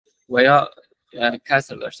و یا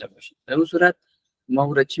کسر داشته باشه. در اون صورت ما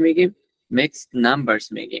او را چی میگیم؟ mixed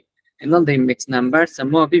numbers میگیم. اینا در این mixed numbers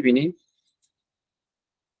ما ببینیم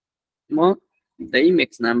ما در این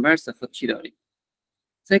mixed numbers خود چی داریم.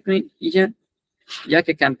 سکنین اینجا یک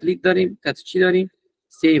کمپلیت داریم که چی داریم؟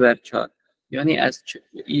 3/4. یعنی از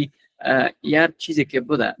یه چیزی که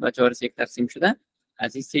بوده و 4 1 تقسیم شده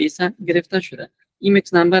از این 3 گرفته شده. این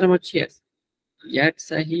مکس نمبر ما چی است؟ یک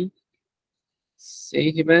صحیح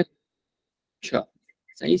 3/4.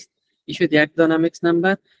 صحیح است. این شد یک دانه مکس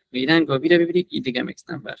نمبر. میرن گابی رو ببینید این دیگه مکس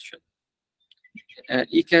نمبر شد.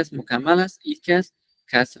 این کس مکمل است، این کس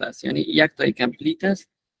کسر است. یعنی یک تا کمپلیت است،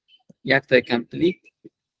 یک تا کمپلیت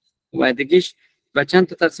و دیگهش و چند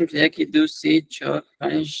تا تقسیم شده؟ 1 2 3 4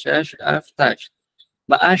 5 6 7 8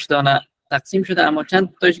 و 8 دانه تقسیم شده. اما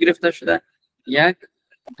چند تاش گرفته شده؟ 1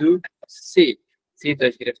 2 3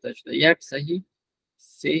 تاش گرفته شده. یک صحیح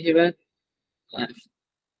 3/8.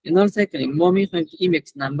 اینا رو سعی کنیم. ما میخوایم که این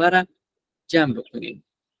مکس نمبر را جمع بکنیم.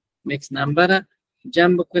 مکس نمبر را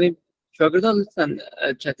جمع بکنیم. شاگردان لطفاً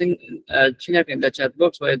چتینگ چی نکنیم در چت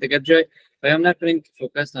باکس و دیگر جای پیام نکنیم که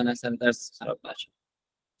فوکس دانه اصلا درس خراب نشه.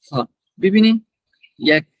 خب ببینیم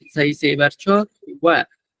یک صحیح 3/4 و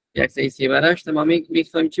یک صحیح 3/8 ما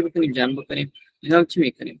میخوایم چی بکنیم؟ جمع بکنیم. اینا چی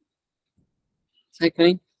میکنیم؟ سعی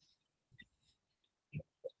کنیم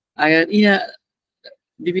اگر این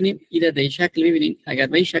ببینیم این در این شکل ببینیم، اگر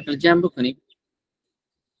به این شکل جمع بکنیم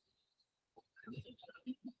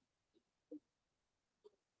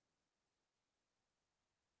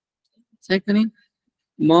سعی کنیم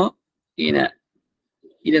ما این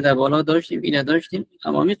در بالا داشتیم، این داشتیم،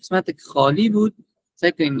 اما می قسمت که خالی بود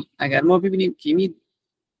سعی کنیم اگر ما ببینیم که می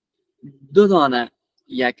 2 دانه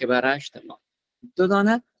 1/8 ما 2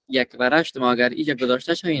 دانه 1/8 ما اگر اینجا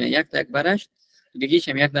گذاشته شد اینه 1 تا 1/8 دیگه‌ش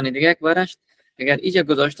هم 1 دانه دیگه 1/8 اگر اینجا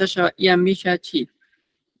گذاشته شد این هم میشه چی؟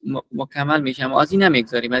 مکمل میشه. ما از این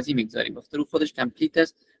نمیگذاریم، از این میگذاریم. گفته رو خودش کمپلیت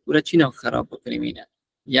است. او را چی نه خراب بکنیم. اینه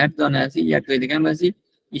 1 دانه از این، 1 دیگه هم از این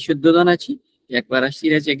شد 2 دانه چی؟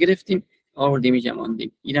 1/8 را گرفتیم آوردیم اینجا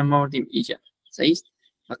ماندیم. اینم ما آوردیم اینجا. صحیح است.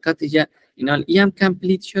 فقط اینجا اینا هم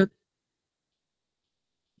کمپلیت شد.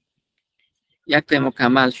 یک تا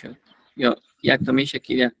مکمل شد یا یک تا میشه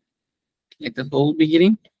که یک تا هول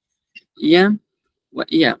بگیریم ایم و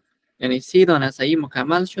ایم، یعنی 3 دانه صحیح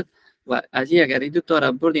مکمل شد و از این اگر 2 تا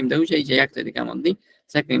را بردیم در اونجا اینجا 1 تا دیگه ماندیم.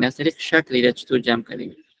 سعی از طریق شکلی را چطور جمع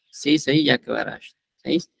کنیم؟ 3 صحیح 1/8.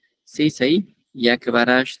 صحیح 3 صحیح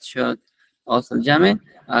 1/8 شد. حاصل جمع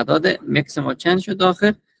اعداد مکس ما چند شد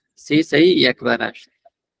آخر؟ 3 صحیح 1/8.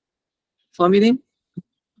 فهمیدیم؟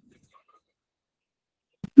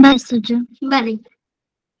 بله.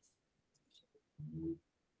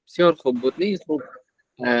 بسیار خوب بود. نیست خوب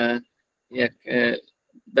یک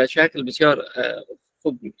در شکل بسیار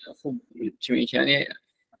خوب چی میشه، یعنی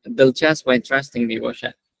دلچسب و اینترستینگ می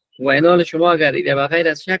باشه. و اینال شما اگر ایده بغیر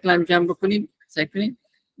از شکل هم جمع بکنید سعی کنید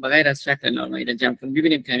بغیر از شکل نرمال ایده جمع کنید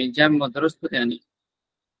ببینیم که این جمع ما درست بود. یعنی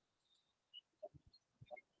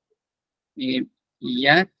میگیم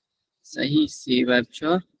 1 صحیح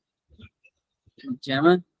 3/4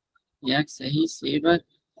 جمع 1 صحیح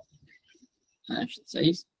 3/8.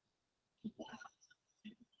 صحیح.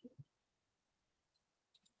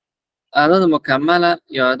 اعداد مکمل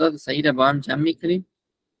یا اعداد صحیح را با هم جمع میکنیم.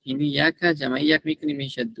 یعنی 1 جمع 1 میکنیم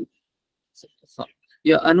میشه 2.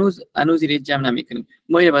 یا انوز رو جمع نمیکنیم.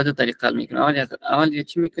 ما اینو به دو طریقه حل میکنیم. اول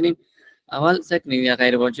چی میکنیم؟ اول سعی کنیم یا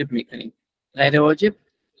غیر واجب میکنیم. غیر واجب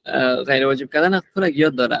کردن خود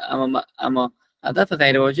یاد داره، اما هدف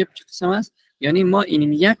غیر واجب چه قسم است؟ یعنی ما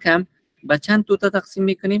این یکم به چند تا تقسیم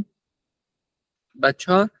میکنیم؟ به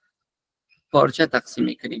 4 پارچه تقسیم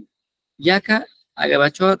میکنیم. یک اگر به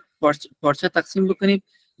 4 پارچه تقسیم بکنیم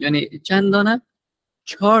یعنی چند دانه؟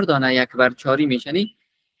 4 دانه 1/4 میشه.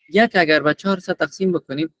 یک اگر به 4 تقسیم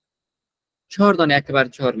بکنیم 4 دانه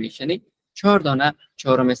 1/4 میشه. 4 دانه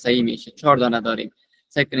چهارم صحیح میشه. 4 دانه داریم.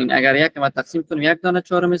 سعی کنین اگر یک ما تقسیم کنیم 1 دانه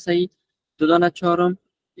چهارم صحیح، 2 دانه چهارم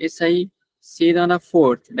صحیح، 3 دانه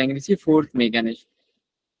فورت، به انگلیسی فورت میگنش.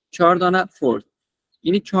 4 دانه فورت.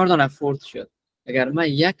 یعنی 4 دانه فورت شد. اگر ما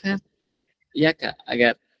یک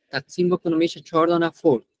اگر تقسیم بکنم میشه 4 دانه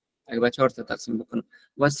فورت. اگر به 4 تقسیم بکنم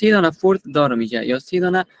و 3 دانه فورت دارم میشه، یا 3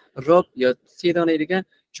 دانه رب یا 3 دانه دیگه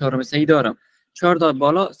چهارم صحیح دارم. 4 تا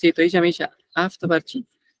بالا 3 تایش میشه 7/4.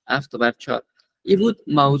 7/4. این بود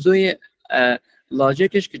موضوع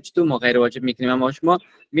لاجیکش که چطور ما غیر واجب میکنیم. اما شما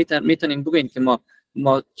میتونیم بگین که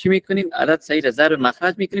ما چی میکنیم؟ عدد صحیح را ضرب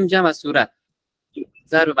مخرج میکنیم جمع صورت.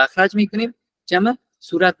 ضرب مخرج میکنیم جمع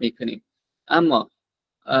صورت میکنیم. اما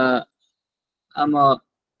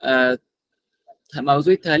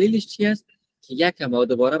موضوع تحلیلش چی است؟ که یک ما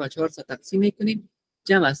دوباره به 4 تقسیم میکنیم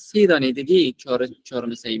جمع 3 دانه دیگه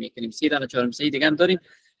چهارم سعی میکنیم. 3 دانه چهارم سعی دیگه هم داریم،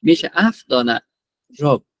 میشه 7 دانه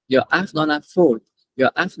رب یا 7 دانه فورد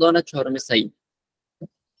یا 7 دانه چهارم سعی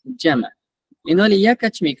جمع. اینا رو یک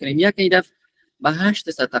کچ میکنیم، یک دفعه به 8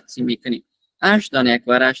 تقسیم میکنیم. 8 دانه 1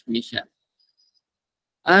 بر 8 میشه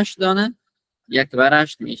 8 دانه 1 بر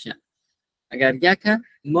 8 میشه. اگر یک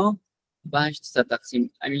ما به 8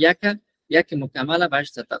 تقسیم یک مکمل به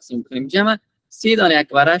 8 تقسیم کنیم، جمع 3 دانه 1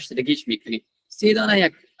 بر 8 دیگهش میکنیم. 3 دانه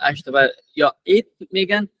 1 8 بر یا 8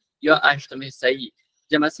 میگن یا 8 صحیح.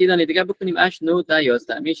 جمع 3 دانه دیگه بکنیم 8 9 10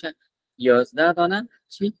 11 میشه 11 دانه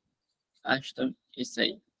چی 8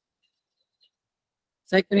 صحیح.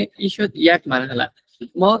 سعی کنید این شد یک مرحله.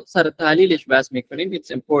 ما سر تحلیلش بحث میکنیم.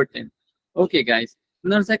 It's important. Okay guys.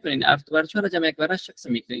 اینا سعی کنید 7 بر 4 جمع 1 بر 8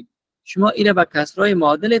 تقسیم میکنید. شما این به کسرهای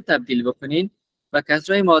معادل تبدیل بکنین، به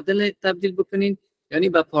کسرهای معادل تبدیل بکنین، یعنی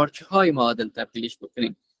به پارچه های معادل تبدیلش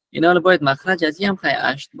بکنین. اینا رو باید مخرج از این هم خیلی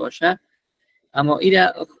 8 باشه، اما این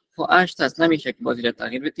خو 8 هست نمیشه که بازی رو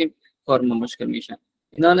تغییر بدیم، کارمون مشکل میشه.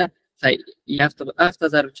 اینا رو خیلی 7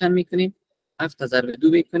 ضرب چند میکنیم؟ 7 ضرب 2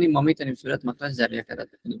 میکنیم. ما میتونیم صورت مخرج ضرب 1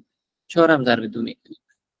 عدد بکنیم. 4 هم ضرب 2 میکنیم.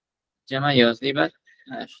 جمع 11 بر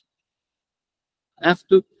 8. 7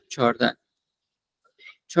 2 14.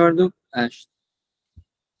 4 2 8.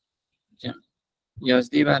 جمع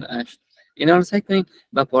 11 بر 8. اینا رو سعی کنید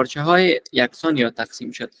به پارچه های یکسان یا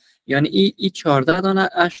تقسیم شد. یعنی این 14 دانه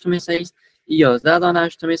 8 صحیح است، این 11 دانه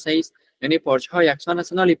 8 صحیح است. یعنی پارچه ها یکسان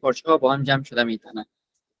هستند، ولی پارچه ها با هم جمع شده میتونن.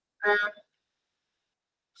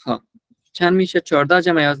 خب چند میشه 14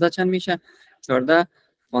 جمع 11 چند میشه؟ 14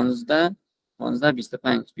 15 15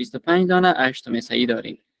 25. 25 دانه 8 صحیح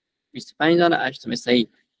داریم. 25 دانه 8 صحیح.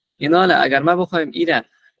 اینا اگر ما بخوایم ایره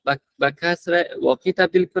با کسر واقعی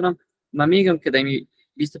تبدیل کنم، من میگم که دمی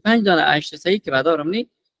 25 دانه 8 صحیح که دارم نی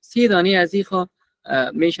 30 دانه از این خو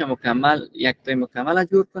میشه مکمل، یک تا مکمل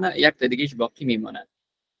جور کنه، یک تا دیگهش باقی میمونه.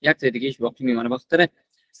 یک تا دیگهش باقی میمونه. بخاطر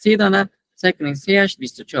 30 دانه سعی کنین 3 8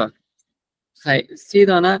 24. 30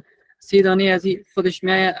 دانه از این خودش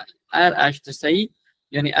میایه هر 8 صحیح،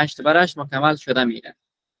 یعنی 8 بر 8 مکمل شده میره.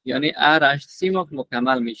 یعنی هر 8 سی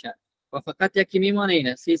مکمل میشه و فقط یکی میمانه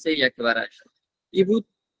اینه 3 3 1 بر 8. ای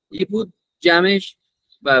بود جمعش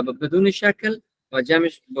بدون شکل و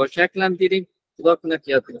جمعش با شکل هم دیدیم. خدا کنه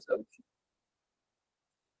که یاد گرفته باشید.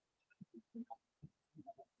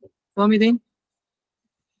 فهمیدین؟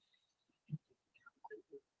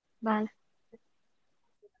 بله.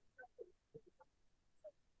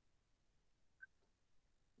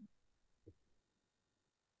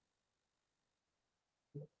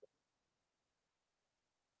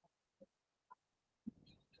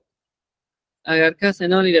 اگر کس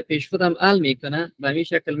نانی را پیش خودم حل میکنه به می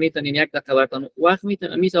شکل میتونین یک دقیقه برتان وقت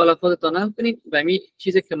میتونین می سوال خودتان حل کنین به می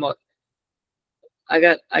چیزی که ما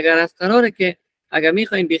اگر از قراره که اگر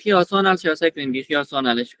میخواین بیخی آسان حل شه سعی کنین بیخی آسان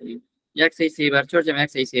حلش کنین. 1 3 بر 4 جمع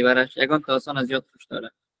 1 3 بر 8 یگان تا آسان از زیاد خوش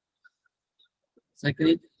داره. سعی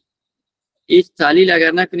کنید هیچ تحلیل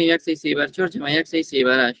اگر نکنین 1 3 بر 4 جمع 1 3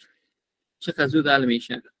 بر 8 چقدر زود حل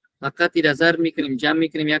میشه. فقط این ضرب میکنیم جمع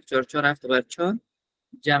میکنیم 1 4 4 7 بر 4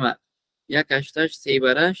 جمع 1 8 8 3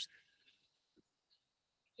 بر 8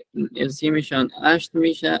 LCMشان 8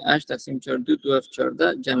 میشه. 8 تقسیم 4 2 2 7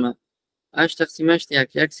 14 جمع 8 تقسیم 8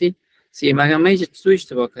 1 1 3 مگه من چه سو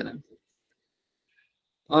اشتباه کردم؟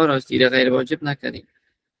 راست ایره غیر واجب نکردیم.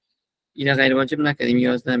 ایره غیر واجب نکردیم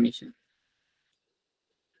 11 میشه.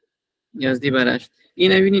 11 بر 8.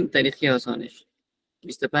 این ببینید طریقی آسانش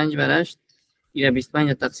 25 بر 8 ایره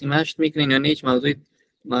 25 تقسیم 8 میکنین. یعنی هیچ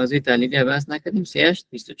موضوع تحلیلی بحث نکردیم. 3 8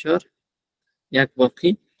 24 یک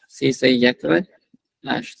باقی 3 3 1 بر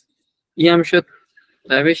 8. این هم شد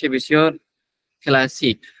روش بسیار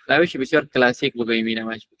کلاسیک. روش بسیار کلاسیک بگوییم این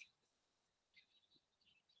مجبور.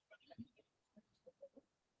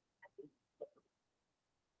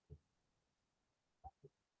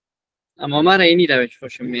 اما مرا اینی روش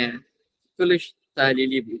خوشم میاد. کلش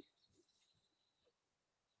تحلیلی بود.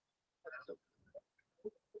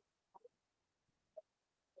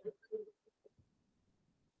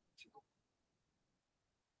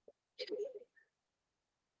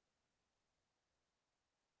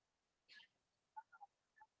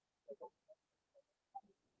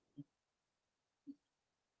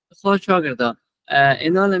 خوش شاگردا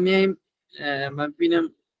اینا رو میایم من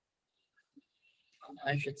ببینم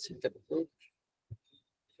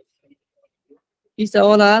این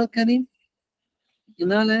سوال حل کنیم.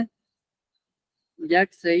 اینا رو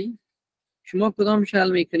یک صحیح شما کدامش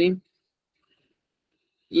حل میکنیم؟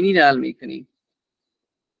 اینی رو حل میکنیم.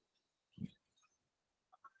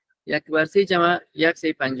 1 بر 3 جمع 1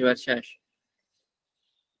 3 5 بر 6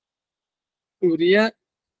 اوریه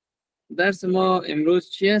درس ما امروز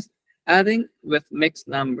چی است؟ Adding with mixed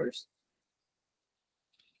numbers.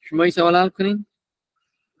 شما این سوال حل کنین.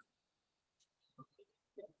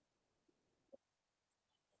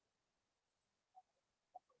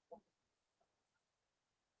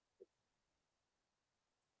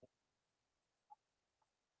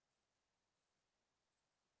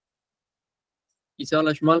 این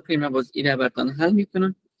سوال شما حل کنین. من باز ایره براتون حل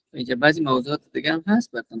میکنم. اینجا بعضی موضوعات دیگه هم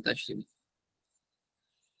هست براتون تشریح میکنم.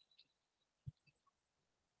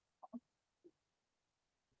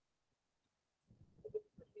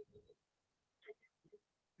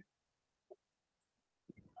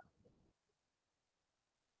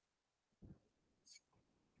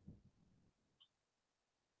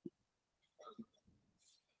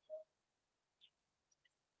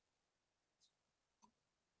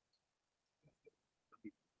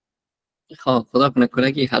 خب خدا کنه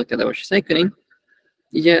کلگی حل کرده باشه. سعی کنین.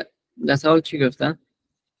 اینجا در سوال چی گفتن؟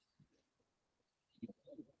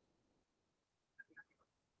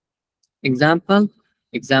 Example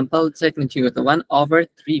سعی کنین چی گفتن؟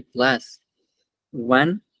 1/3 plus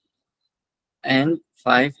 1 and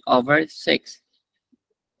 5/6.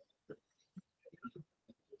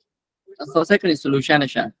 خب سعی کنین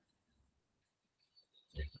سلوشنش هم.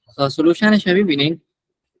 خب سلوشنش هم ببینین.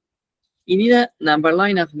 اینی در نمبر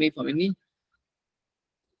لاین هم میفهمینی؟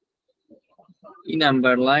 این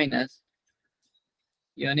نمبر لاین است.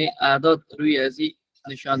 یعنی اعداد روی ازی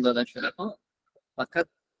نشان داده شده. فقط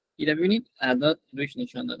این ببینید اعداد روش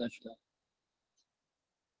نشان داده شده.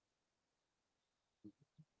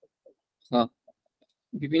 خب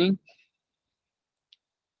ببینید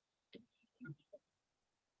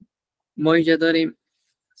ما اینجا داریم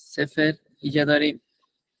 0، اینجا داریم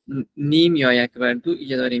نیم یا 1/2،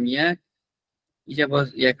 اینجا داریم 1، اینجا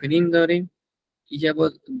باز 1.5 داریم، اینجا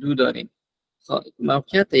باز 2 داریم. خب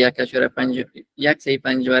موقعیت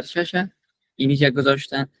 1/5/6 اینجا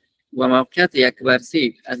گذاشتن و موقعیت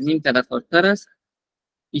 1/3 از نیم تر است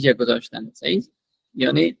اینجا گذاشتن. صحیح؟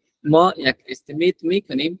 یعنی ما یک استیمیت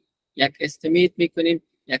میکنیم،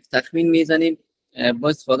 یک تخمین میزنیم با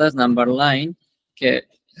استفاده از نمبر لاین که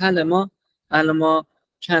حل ما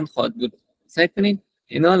چند خواهد بود. سعی کنین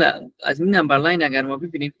اینا از این نمبر لاین اگر ما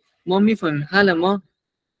ببینیم ما میفهمیم حل ما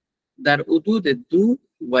در حدود 2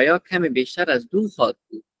 و یا کمی بیشتر از 2 خواهد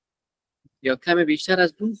بود، یا کمی بیشتر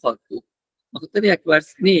از 2 خواهد بود. بخاطر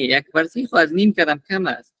 1/3 خواهد از نیم کردم کم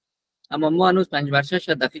است، اما ما هنوز 5/6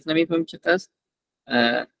 دقیق نمیفهمیم چقدر است.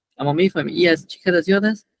 اما میفهمیم این از چقدر زیاد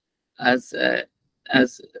است، از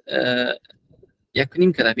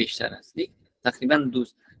 1.5 کرده بیشتر است. تقریبا 2.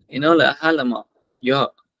 اینا حل ما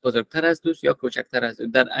یا بزرگتر از 2 یا کوچکتر از 2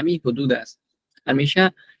 در همین حدود است.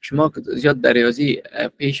 همیشه شما زیاد در ریاضی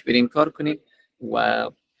پیش برین کار کنین و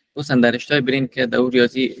خصوصا در رشته برین که در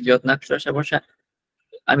ریاضی زیاد نقش داشته باشه،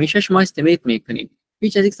 همیشه شما استیمیت میکنین.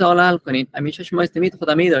 هیچ از یک سوال حل کنین همیشه شما استیمیت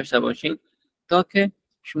خود می داشته باشین تا که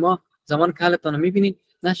شما زمان که حلتون رو میبینید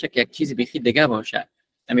نشه که یک چیز بیخی دیگه باشه.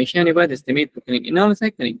 همیشه یعنی باید استیمیت بکنین. اینا رو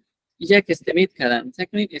سعی کنین. اینجا یک استیمیت کردن. سعی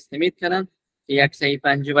کنین استیمیت کردن که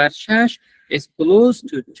 1/5/6 is close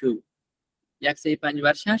to 2.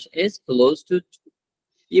 1/5/6 is close to 2.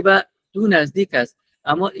 این به 2 نزدیک است،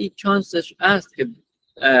 اما این چانسش است که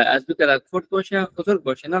از 2 قدر خورد باشه بزرگ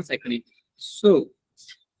باشه. نه سعی کنین.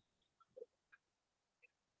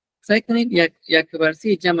 سعی کنید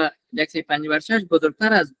 1/3 جمع 1/5/6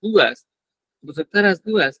 بزرگتر از 2 است. بزرگتر از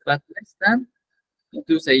 2 است. بعد هستن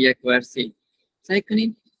 2/1/3. سعی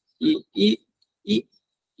کنید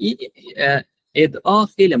ادعا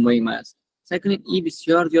خیلی مهم است. سعی کنید این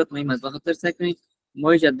بسیار زیاد مهم است. بخاطر سعی کنید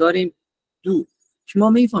ما اینجا داریم 2. شما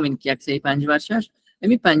میفهمید که 1/5/6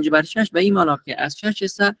 یعنی 5/6 به این معنی که از 6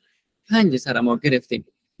 سه 5 سر ما گرفتیم.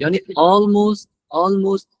 یعنی almost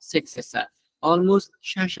 6 almost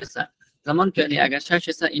 6 سه. زمان که اگر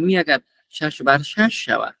 6 سه اینی اگر 6/6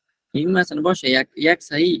 شود این مثلا باشه یک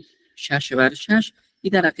صحیح 6/6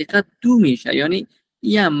 این در حقیقت 2 میشه. یعنی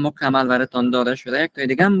این هم مکمل براتون داده شده. یک تا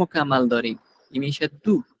دیگه هم مکمل داریم این میشه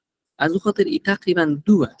 2. از او خاطر این تقریبا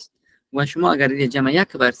 2 است و شما اگر جمع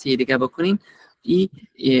 1/3 دیگه بکنین این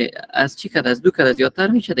از چی قدر از 2 قدر زیادتر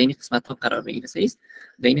میشه. در این قسمت ها قرار میگیره. صحیح است؟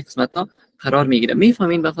 در این قسمت ها قرار میگیره.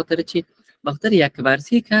 میفهمین به خاطر چی؟ به خاطر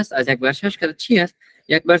 1/3 است. از 1/6 کرد چی است؟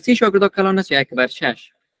 1/3 شاگردا کلان است یا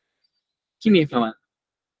 1/6؟ کی میفهمه؟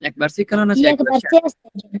 1/3 کلان است یا 1/6 است؟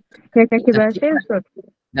 1/3 است.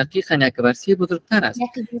 دقیقاً 1/3 بزرگتر است.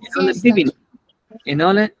 ببینید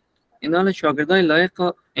اینال شاگردای لایق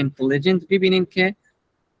و اینتلیجنت ببینین که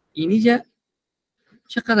اینجا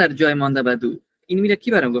چقدر جای مانده به 2. این میره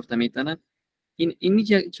کی برام گفته میتونه؟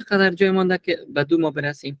 اینجا چقدر جای مانده که به 2 ما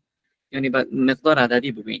برسیم؟ یعنی به مقدار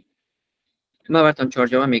عددی ببین. ما براتون 4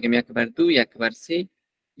 جواب میگم. 1/2 1/3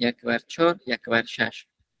 1/4 1/6.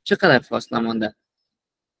 چقدر فاصله مونده؟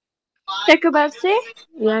 1/3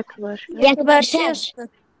 1/6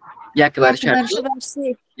 1/6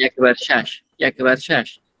 1/6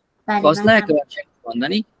 1/6 فاصله 1/6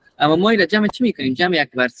 ماندنی. اما ما این جمع چی میکنیم؟ جمع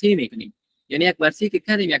 1/3 میکنیم. یعنی 1/3 که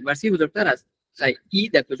کردیم 1/3 بزرگتر است. صحیح. ای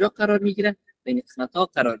در کجا قرار میگیره؟ بین قسمت ها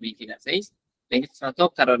قرار میگیره. صحیح. بین قسمت ها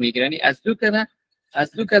قرار میگیره. یعنی از دو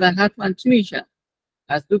کده حتما چی میشه؟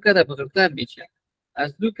 از دو کده بزرگتر میشه.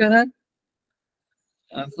 از دو کده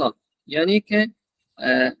خب یعنی که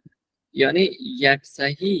یعنی 1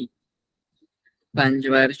 صحیح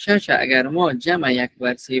 5/6 اگر ما جمع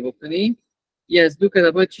 1/3 بکنیم یه از دو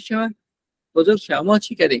کده باید چی شود؟ بزرگ شود. ما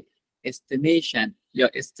چی کردیم؟ استیمیشن یا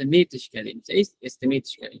استیمیتش کردیم. صحیح.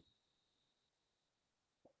 استیمیتش کردیم.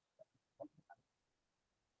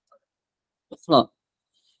 خب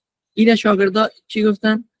این شاگردا چی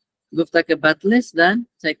گفتن؟ گفته که but less than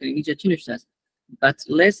سعی کنید اینجا چی نوشته است؟ but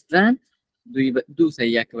less than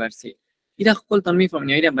 2/3 اینا خودتان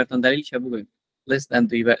میفهمید. اینا براتون دلیلش بگویم. less than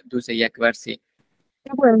 2/3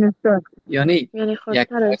 بگویم استاد. یعنی یعنی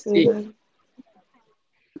 1/3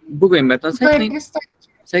 بگویم براتون.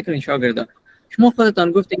 سعی کنید شاگردا شما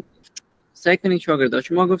خودتان گفتین. سعی کنید شاگردا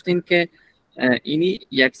شما گفتین که اینی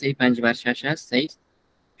 1 صحیح 5/6 است. صحیح.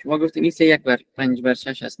 شما گفتین این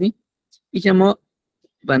 1/5/6 است. نی اینجا ما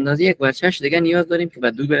به اندازه 1/6 دیگه نیاز داریم که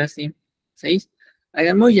به 2 برسیم. صحیح.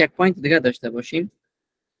 اگر ما یک پوینت دیگه داشته باشیم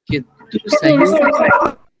که 2 صحیح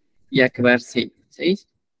 1/3 صحیح.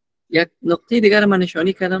 یک نقطه دیگر رو من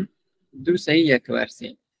نشانی کردم 2 صحیح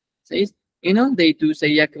 1/3 صحیح. اینا دی 2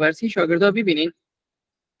 صحیح 1/3 شاگردا ببینین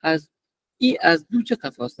از از 2 چه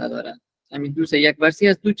فاصله داره؟ همین 2 صحیح 1/3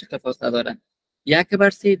 از 2 چه فاصله داره؟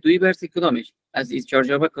 1/3 2/3 کدامش؟ از این 4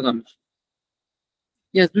 جواب کدامش؟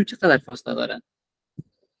 این از 2 چقدر فاصله داره؟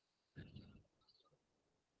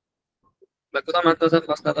 به کدام اندازه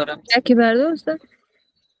فاصله داره؟ 1/2 استاد.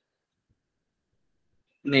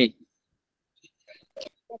 نه.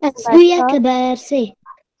 از 1/3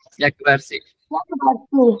 1/3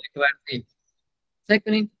 سعی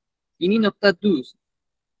کنین اینی نقطه 2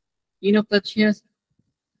 این نقطه چی است؟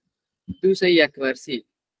 2 صحیح 1/3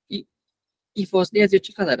 این فاصله از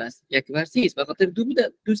چقدر است؟ 1/3 است. به خاطر 2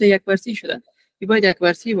 بوده 2 صحیح 1/3 شده. این باید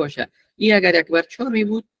 1/3 باشه. این اگر 1/4 می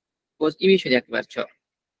بود باز این میشد 1/4.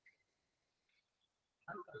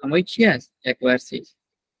 اما این چی است؟ 1/3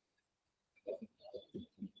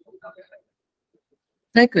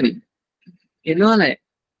 سعی کنین ایناله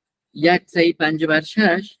 1 صحیح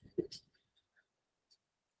 5/6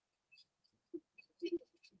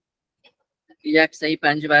 1 صحیح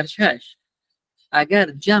 5/6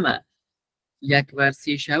 اگر جمع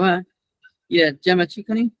 1/3 شود این جمع چی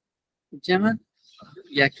کنیم؟ جمع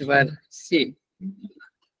 1/3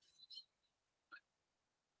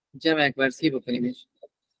 جمع 1/3 بکنیمش.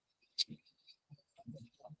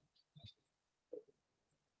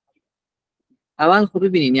 اول خوب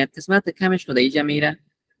ببینین یک قسمت کمش خود اینجا میره.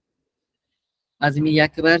 از این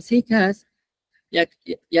 1/3 که است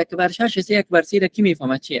 1/6 3 1/3 را کی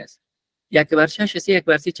میفهمه چی است؟ 1/6 3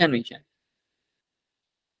 1/3 چند میشه؟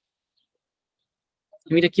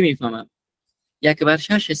 میره کی میفهمه؟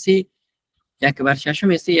 1/6 3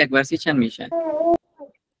 1/6 3 1/3 چند میشه؟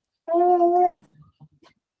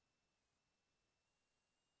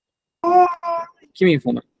 کی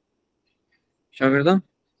میفهمه؟ شاگردان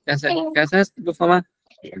کس هست بفهمه؟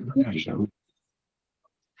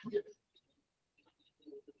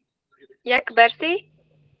 1/3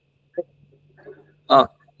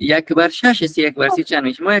 1/6 3 1/3 چند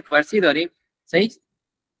میشه؟ ما 1/3 داریم. صحیح.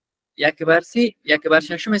 1/3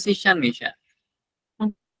 1/6 3 چند میشه؟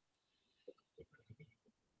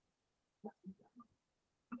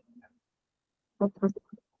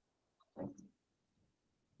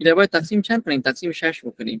 اینا باید تقسیم چند کنیم؟ تقسیم 6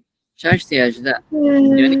 بکنیم. 6 3 18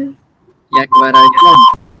 یعنی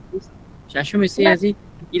 1/8 ششم 3 از این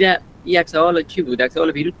یک سوال چی بود؟ یک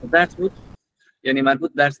سوال ویروس درس بود یعنی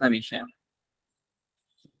مربوط درس نمیشه.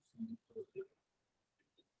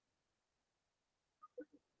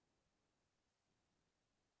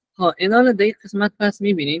 ها اینا در این قسمت پس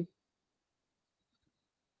میبینین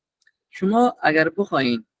شما اگر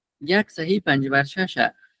بخواین 1 صحیح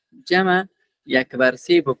 5/6 جمع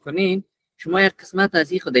 1/3 بکنین شما یک قسمت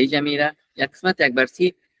از این خود اینجا میره یک قسمت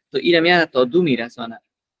 1/3 تو ایره میاره تا 2 میرسانه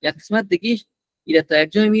یک قسمت دیگه ایره تا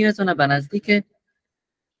یک جای میرسانه به نزدیک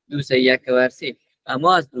 2 صحیح 1/3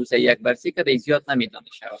 اما از 2 صحیح 1/3 که زیاد نمیتونه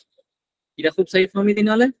شود. ایره خوب صحیح فهمیدین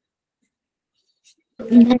حالا؟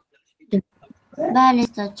 بله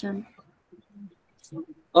استاد جان.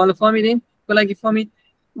 حالا فهمیدین؟ کلاگی فهمید؟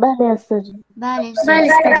 بله استاد. بله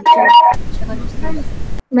بله استاد.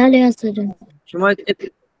 بله استاد. شما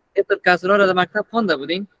اتر کسرا را در مکتب خوانده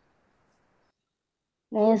بودین؟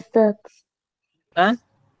 نه استاد. ها؟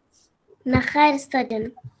 نه خیر استاد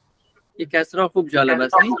جان. این کسرا خوب جالب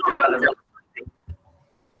است نی؟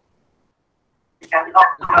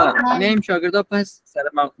 نیم شاگردا پس سر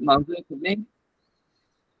موضوع خوب نیم.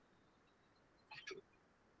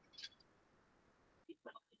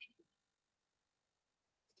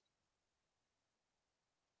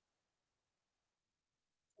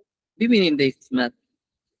 ببینید در قسمت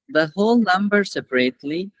the whole number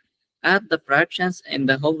separately add the fractions and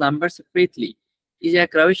the whole number separately. این یک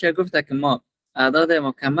روش گفته که ما اعداد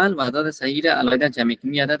مکمل و اعداد صحیح را علیحده جمع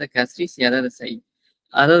کنیم. عدد کسری سی عدد صحیح،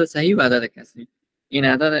 اعداد صحیح و اعداد کسری. این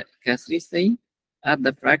اعداد کسری صحیح add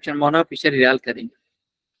the fraction ما پیش ریال کردیم.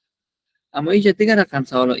 اما اینجا دیگه رقم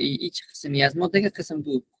سوال این چه قسمی از ما دیگه قسم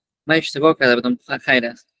بود. من اشتباه کرده بودم، خیر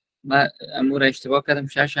است. من امور اشتباه کردم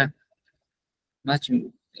شاشه. ما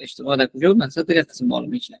چی اشتباه در کجا بود؟ مقصد دیگه قسم معلوم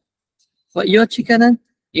میشه. خب یا چی کردن؟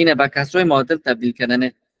 اینه به کسرای معادل تبدیل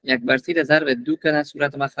کردن. یک بر سی را ضرب دو کردن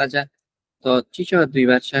صورت مخرجه تا چی شود؟ 2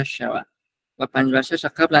 بر 6 شود و 5 بر 6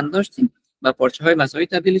 قبلا داشتیم و پارچه های مساوی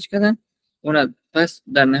تبدیلش کردن. اون پس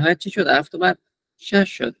در نهایت چی شد؟ 7 بر 6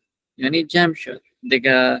 شد، یعنی جمع شد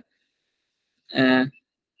دیگه.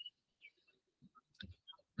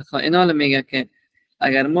 خب این حالا میگه که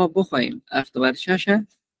اگر ما بخوایم 7 بر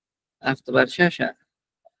 6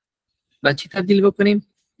 با چی تبدیل بکنیم؟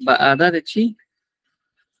 با عدد چی؟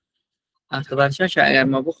 7 بر 6 اگر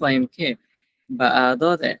ما بخوایم که با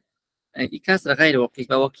اعداد این کسر غیر واقعی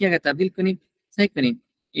و واقعی اگر تبدیل کنیم، سعی کنیم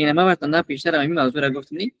این ما براتون پیشتر این موضوع را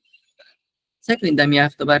گفتم نی، سعی کنیم دمی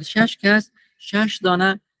 7 بر 6 که است 6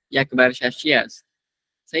 دانه 1 بر 6 است.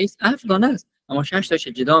 صحیح است، 7 دانه است اما 6 تاش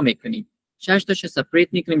جدا میکنیم، 6 تاش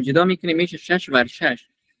سپریت میکنیم، جدا میکنیم، میشه 6 بر 6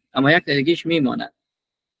 اما یک دیگهش میمونه.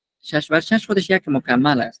 6 بر 6 خودش یک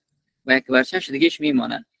مکمل است و 1 بر 6 دیگهش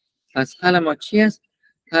میمونه. پس حل ما چی است؟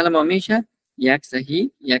 حل ما میشه 1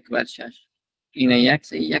 صحیح 1 بر 6. اینه 1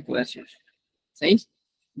 صحیح 1 بر 6. صحیح؟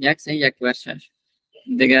 1 صحیح 1 بر 6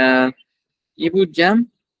 دیگه. این بود جمع.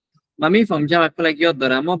 من میفهم جمع کلک یاد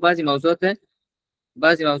داره اما بعضی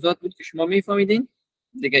موضوعات بود که شما میفهمیدین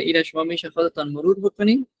دیگه. ایره شما میشه خودتان مرور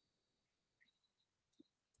بکنین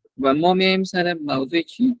و ما میایم سر موضوع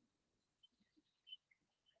چی؟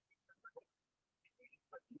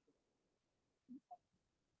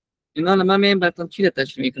 اینا من میایم براتون چی را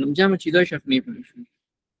تشریح میکنم، جمع چیزایش رو میفهمیم.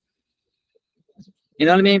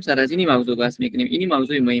 اینا میایم سر از این موضوع بحث میکنیم. این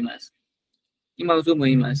موضوع مهم است. این موضوع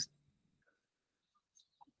مهم است.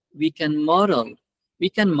 We can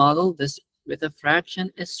model this with a fraction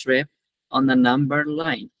strip on the number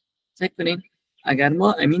line. چک کنین اگر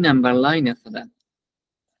ما این نمبر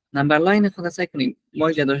لاین خدا چک کنیم، ما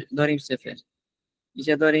اینجا داریم 0،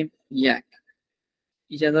 اینجا داریم 1،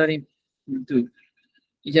 اینجا داریم 2،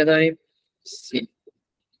 اینجا داریم 3.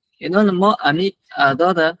 اینا ما امی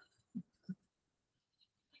اعداد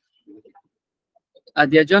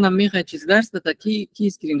عدیه جانم میخواه چیز درس بده. کی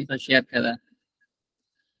اسکرین میخواه شیر کرده؟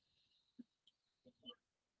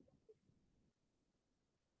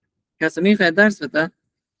 کسی میخواه درس بده؟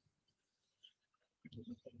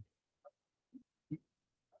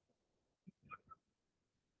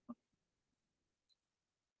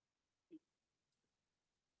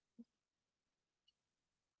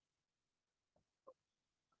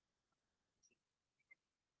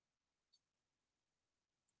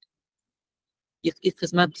 این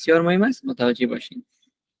قسمت بسیار مهم است، متوجه باشین.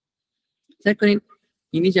 فکر کنین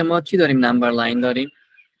اینجا ما چی داریم؟ نمبر لاین داریم.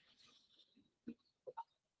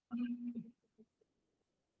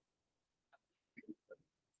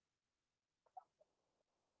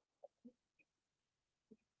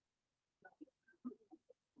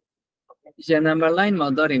 اینجا نمبر لاین ما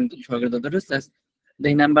داریم شاگرد، درست است. در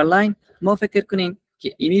نمبر لاین ما فکر کنین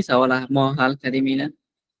که اینی سوال ما حل کردیم. اینه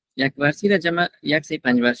 1 بر 3 را جمع 1 3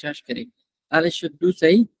 5 بر 6 کردیم. حلش شد 2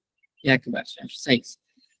 3 1 بر 6. صحیح.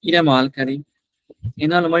 این ما حل کردیم.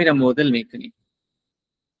 اینا ما را مدل میکنیم.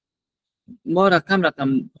 ما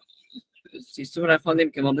رقم سیستم را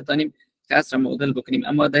خواندیم که ما بتونیم کسر مدل بکنیم.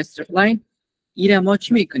 اما در استریپ لاین این ما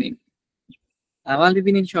چی میکنیم؟ اول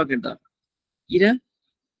ببینید شاگردان،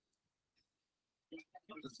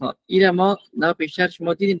 این ما پیشتر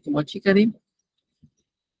شما دیدیم که ما چی کردیم؟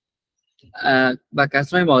 با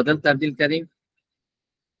کسرهای معادل تبدیل کردیم.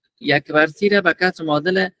 1 بر 3 را با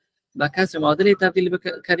کسر معادل تبدیل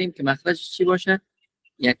کردیم که مخرجش چی باشه؟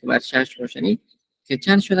 1 بر 6 باشه. که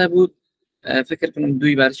چند شده بود؟ فکر کنم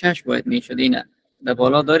 2 بر 6 باید میشد. اینه در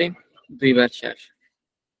بالا داریم 2 بر 6.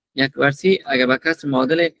 1 بر 3 اگر با کسر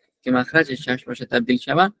معادل که مخرج 6 باشه تبدیل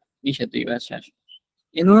شود میشه 2/6.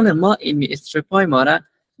 اینون ما این استرپای ما را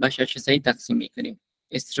به 6 سهی تقسیم میکنیم.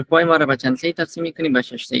 استرپای ما را به چند سهی تقسیم میکنیم؟ به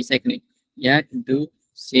 6 سهی کنیم. 1 2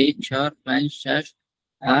 3 4 5 6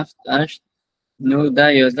 7 8 9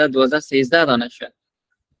 10 11 12 13 دانه شد.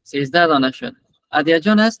 13 دانه شد. عدیه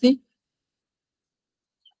جان هستی؟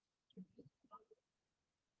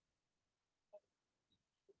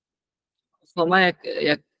 خب ما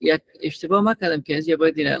یک اشتباه ما کردم که از یه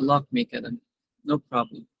باید دیره لاک میکردم. No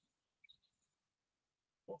problem.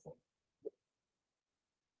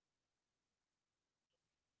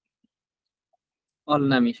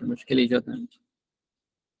 حال نمیشه، مشکل ایجاد نمیشه.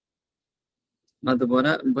 ما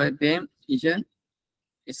دوباره باید بیم اینجا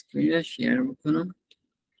اسکرین را شیر بکنم.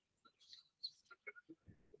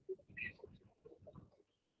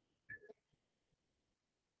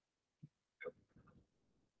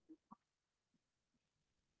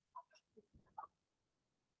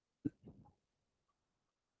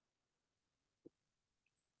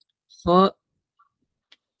 خب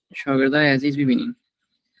شاگردای عزیز ببینیم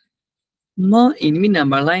ما اینمی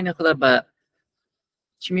نمبر لاین خود به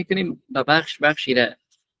چی میکنیم؟ به بخشی را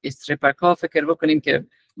استرپکا فکر بکنیم که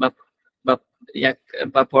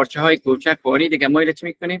با پارچه های کوچک باری دیگه ما ایره چی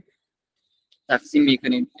میکنیم؟ تقسیم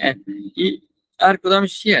میکنیم. این هر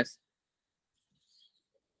کدامش چی است؟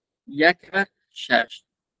 1/6.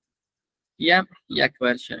 یم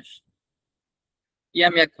 1/6.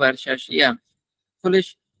 یم 1/6. یم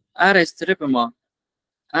کلش هر استرپ ما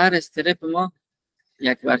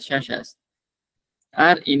 1/6 است.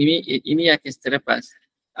 هر اینی یک استرپ است.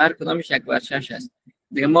 هر کدامش 1/6 است.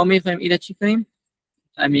 دیگه ما میفهمیم اینا چی کنیم؟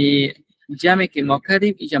 امی جمعی که ما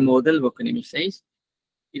کردیم اینجا مدل بکنیم. صحیح؟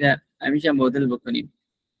 اینا همیشه مدل بکنیم.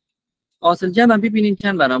 حاصل جمع ببینیم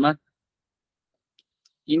چند برآمد.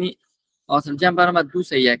 اینی حاصل جمع برآمد 2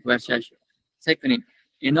 سه 1/6. سه کنیم.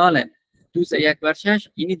 اینال 2 سه 1/6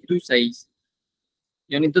 اینی 2 سه است.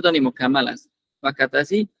 یعنی 2 دانه مکمل است. وقت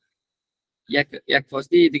ازی یک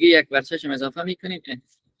فاصله دیگه 1/6 اضافه میکنیم.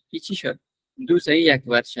 این چی شد؟ 2 سه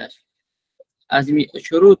 1/6. از این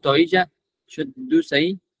شروع تا اینجا شد 2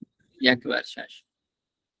 سه 1/6.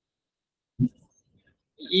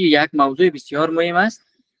 این یک موضوع بسیار مهم است.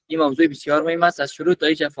 این موضوع بسیار مهم است. از شروع تا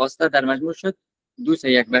اینجا فاصله در مجموع شد 2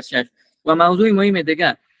 سه 1/6. و موضوع مهم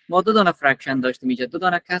دیگه ما 2 دانه فرکشن داشتیم اینجا. 2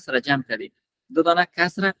 دانه کسر جمع کردیم. 2 دانه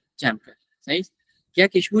کسر جمع کرد. صحیح؟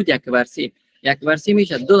 یکیش بود 1/3. 1/3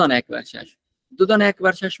 میشه 2 دانه 1/6. 2 دانه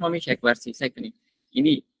 1/6 ما میشه 1/3. سه کنیم.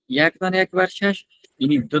 اینی 1 دانه 1/6.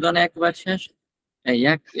 اینی 2 دانه 1/6.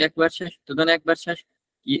 1/6 2 دانه 1/6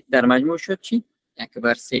 در مجموع شد چی؟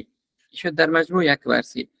 1/3. شد در مجموع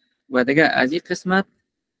 1/3. و دیگه از این قسمت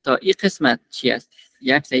تا این قسمت چی است؟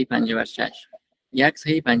 1 سه 5/6. 1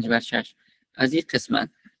 سه 5/6. از این قسمت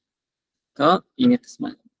تا این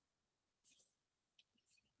قسمت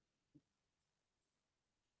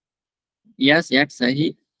یک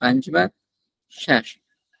سه 5/6.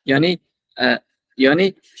 یعنی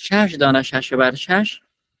 6 دانه 6/6.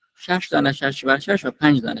 6 دانه 6/6 و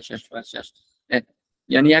 5 دانه 6/6.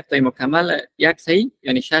 یعنی یک تای مکمل یک سهی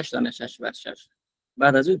یعنی 6 دانه 6/6.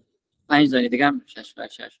 بعد از اون 5 دانه دیگه هم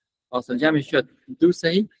 6/6. حاصل جمع شد 2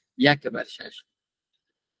 سهی 1/6.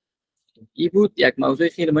 این بود یک موضوع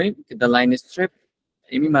خیلی مهم که در لاین استرپ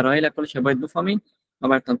ایمی مراحل کلش باید بفهمین. ما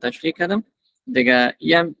براتون تشریح کردم. دیگه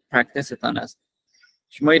این هم پرکتیس تان است.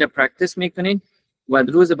 شما این را پرکتیس میکنین و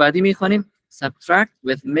روز بعدی میخوانیم subtract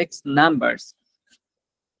with mixed numbers.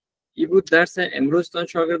 این بود درس امروزتان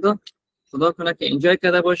شاگردان. خدا کنه که انجای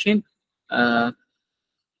کرده باشین.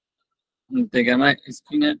 دیگه من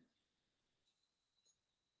اسکرین